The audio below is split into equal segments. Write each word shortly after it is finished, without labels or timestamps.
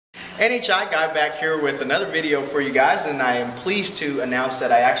NHI guy back here with another video for you guys, and I am pleased to announce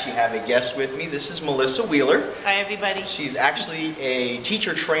that I actually have a guest with me. This is Melissa Wheeler. Hi everybody. She's actually a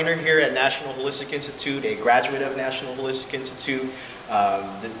teacher trainer here at National Holistic Institute, a graduate of National Holistic Institute.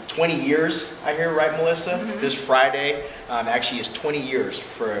 20 years, I hear, right, Melissa? This Friday actually is 20 years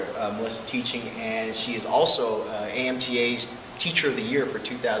for Melissa teaching, and she is also AMTA's Teacher of the Year for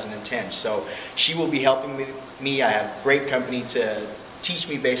 2010. So she will be helping me. I have great company to teach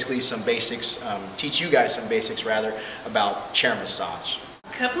me basically some basics, teach you guys some basics rather, about chair massage.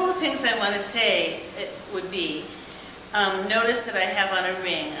 A couple of things I want to say would be, notice that I have on a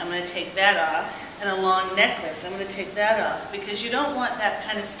ring. I'm going to take that off, and a long necklace. I'm going to take that off because you don't want that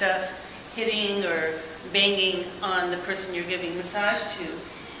kind of stuff hitting or banging on the person you're giving massage to.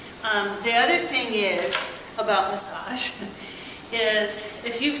 The other thing is about massage is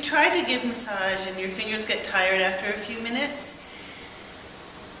if you've tried to give massage and your fingers get tired after a few minutes,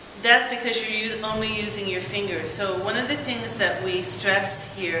 that's because you're only using your fingers. So one of the things that we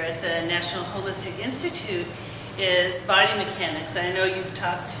stress here at the National Holistic Institute is body mechanics. I know you've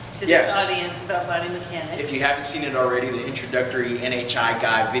talked to this audience about body mechanics. If you haven't seen it already, the introductory NHI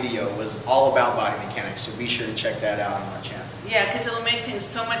guy video was all about body mechanics, so be sure to check that out on our channel. Yeah, because it'll make things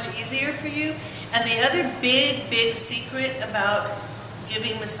so much easier for you. And the other big secret about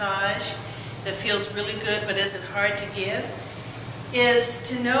giving massage that feels really good but isn't hard to give is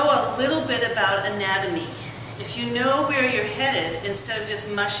to know a little bit about anatomy. If you know where you're headed, instead of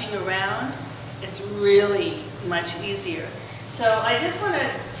just mushing around, it's really much easier. So I just want to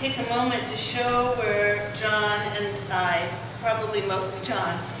take a moment to show where John and I, probably mostly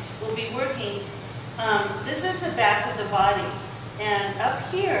John, will be working. This is the back of the body, and up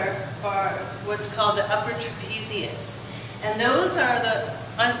here are what's called the upper trapezius. And those are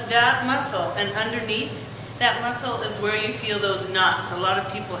that muscle, and underneath that muscle is where you feel those knots. A lot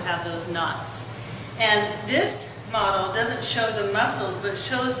of people have those knots. And this model doesn't show the muscles, but it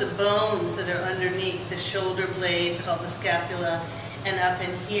shows the bones that are underneath the shoulder blade, called the scapula, and up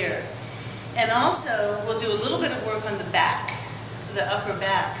in here. And also, we'll do a little bit of work on the back, the upper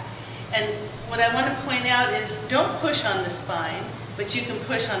back. And what I want to point out is don't push on the spine, but you can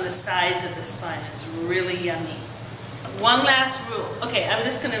push on the sides of the spine. It's really yummy. One last rule. Okay, I'm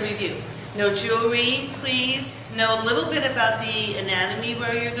just going to review. No jewelry, please. Know a little bit about the anatomy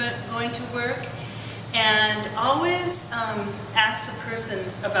where you're going to work. And always ask the person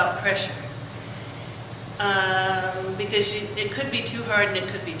about pressure. Because it could be too hard and it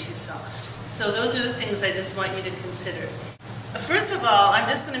could be too soft. So those are the things I just want you to consider. First of all, I'm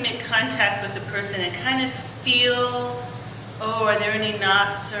just going to make contact with the person and kind of feel, oh, are there any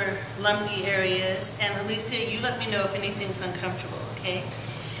knots or lumpy areas? And Alicia, you let me know if anything's uncomfortable, okay?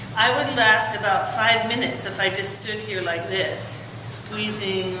 I would last about 5 minutes if I just stood here like this,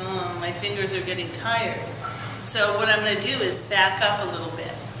 squeezing, oh, my fingers are getting tired. So what I'm going to do is back up a little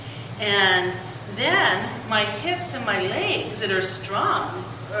bit. And then my hips and my legs that are strong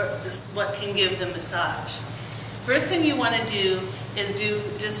are what can give the massage. First thing you want to do is do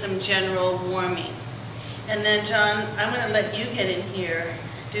just some general warming. And then John, I'm going to let you get in here,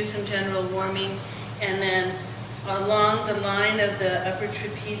 do some general warming, and then along the line of the upper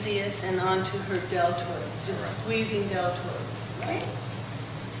trapezius and onto her deltoids, just squeezing deltoids, okay?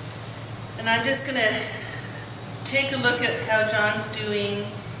 And I'm just going to take a look at how John's doing.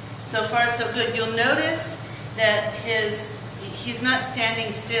 So far so good. You'll notice that he's not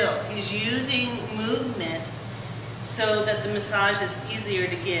standing still. He's using movement so that the massage is easier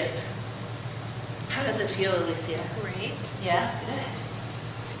to give. How does it feel, Alicia? Great. Yeah? Good.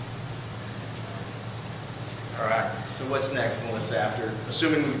 All right, so what's next, Melissa, after,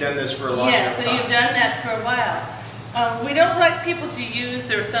 assuming we've done this for a long time? Yeah, so you've done that for a while. We don't like people to use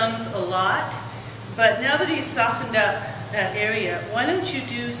their thumbs a lot, but now that he's softened up that area, why don't you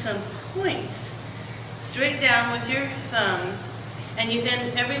do some points straight down with your thumbs, and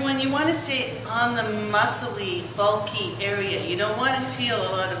then everyone, you want to stay on the muscly, bulky area. You don't want to feel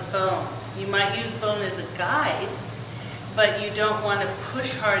a lot of bone. You might use bone as a guide, but you don't want to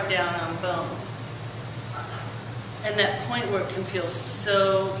push hard down on bone. And that point work can feel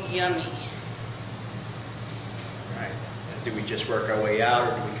so yummy. Right. And do we just work our way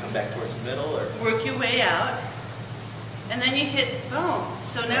out, or do we come back towards the middle? Or work your way out, and then you hit bone.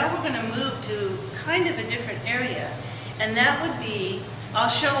 So now we're going to move to kind of a different area. And that would be, I'll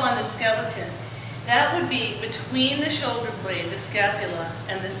show on the skeleton, that would be between the shoulder blade, the scapula,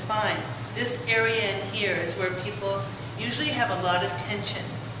 and the spine. This area in here is where people usually have a lot of tension.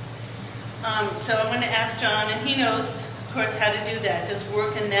 So I'm going to ask John, and he knows, of course, how to do that. Just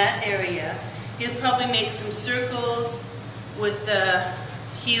work in that area. He'll probably make some circles with the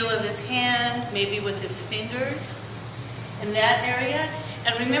heel of his hand, maybe with his fingers in that area.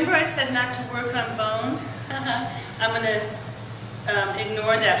 And remember I said not to work on bone? I'm going to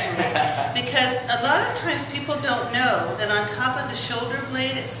ignore that one. Because a lot of times people don't know that on top of the shoulder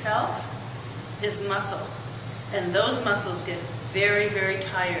blade itself is muscle. And those muscles get very, very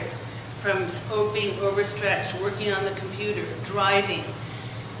tired from being overstretched, working on the computer, driving.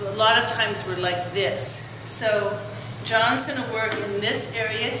 A lot of times we're like this. So John's going to work in this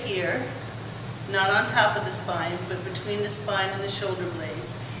area here, not on top of the spine, but between the spine and the shoulder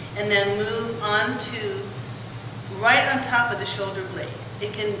blades, and then move on to right on top of the shoulder blade.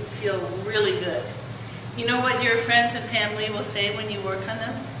 It can feel really good. You know what your friends and family will say when you work on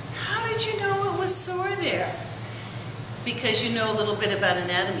them? How did you know it was sore there? Because you know a little bit about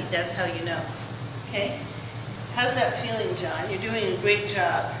anatomy. That's how you know. Okay? How's that feeling, John? You're doing a great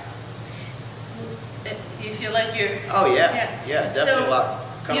job. You feel like you're... Oh, yeah. Yeah, definitely a lot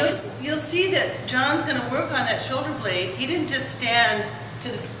comfortable. You'll see that John's going to work on that shoulder blade. He didn't just stand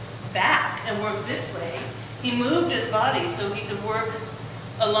to the back and work this way. He moved his body so he could work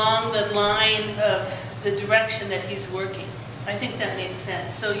along the line of the direction that he's working. I think that makes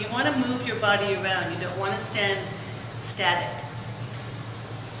sense. So you want to move your body around. You don't want to stand static.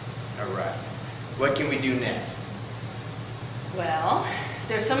 All right. What can we do next? Well,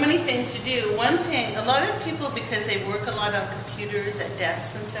 there's so many things to do. One thing, a lot of people, because they work a lot on computers at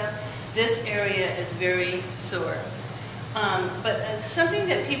desks and stuff, this area is very sore. But something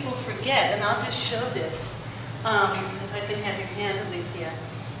that people forget, and I'll just show this, if I can have your hand, Alicia,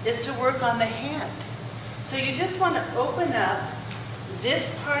 is to work on the hand. So you just want to open up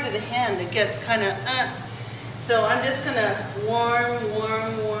this part of the hand that gets kind of, So I'm just going to warm,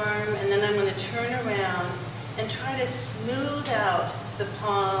 and then I'm going to turn around and try to smooth out the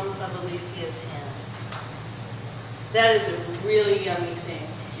palm of Alicia's hand. That is a really yummy thing.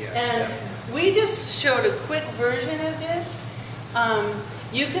 Yeah, and definitely. We just showed a quick version of this.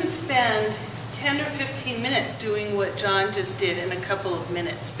 You can spend 10 or 15 minutes doing what John just did in a couple of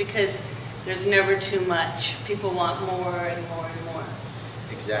minutes, because there's never too much. People want more and more and more.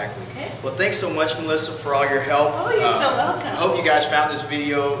 Exactly. Okay. Well, thanks so much, Melissa, for all your help. Oh, you're so welcome. I hope you guys found this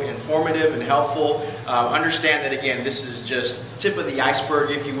video informative and helpful. Understand that, again, this is just tip of the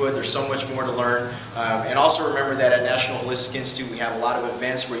iceberg, if you would. There's so much more to learn. And also remember that at National Holistic Institute, we have a lot of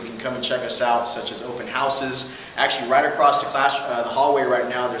events where you can come and check us out, such as open houses. Actually, right across the hallway right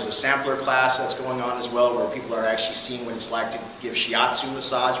now, there's a sampler class that's going on as well, where people are actually seeing what it's like to give shiatsu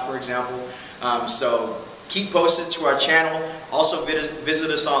massage, for example. So keep posted to our channel. Also visit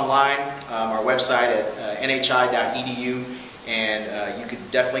us online, our website at nhi.edu, and you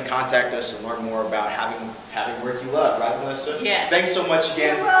could definitely contact us and learn more about having work you love, right, Melissa? Yes. Thanks so much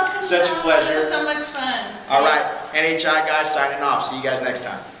again. You're welcome. Such a pleasure. It was so much fun. All right, Thanks. NHI guys signing off. See you guys next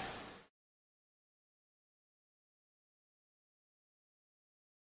time.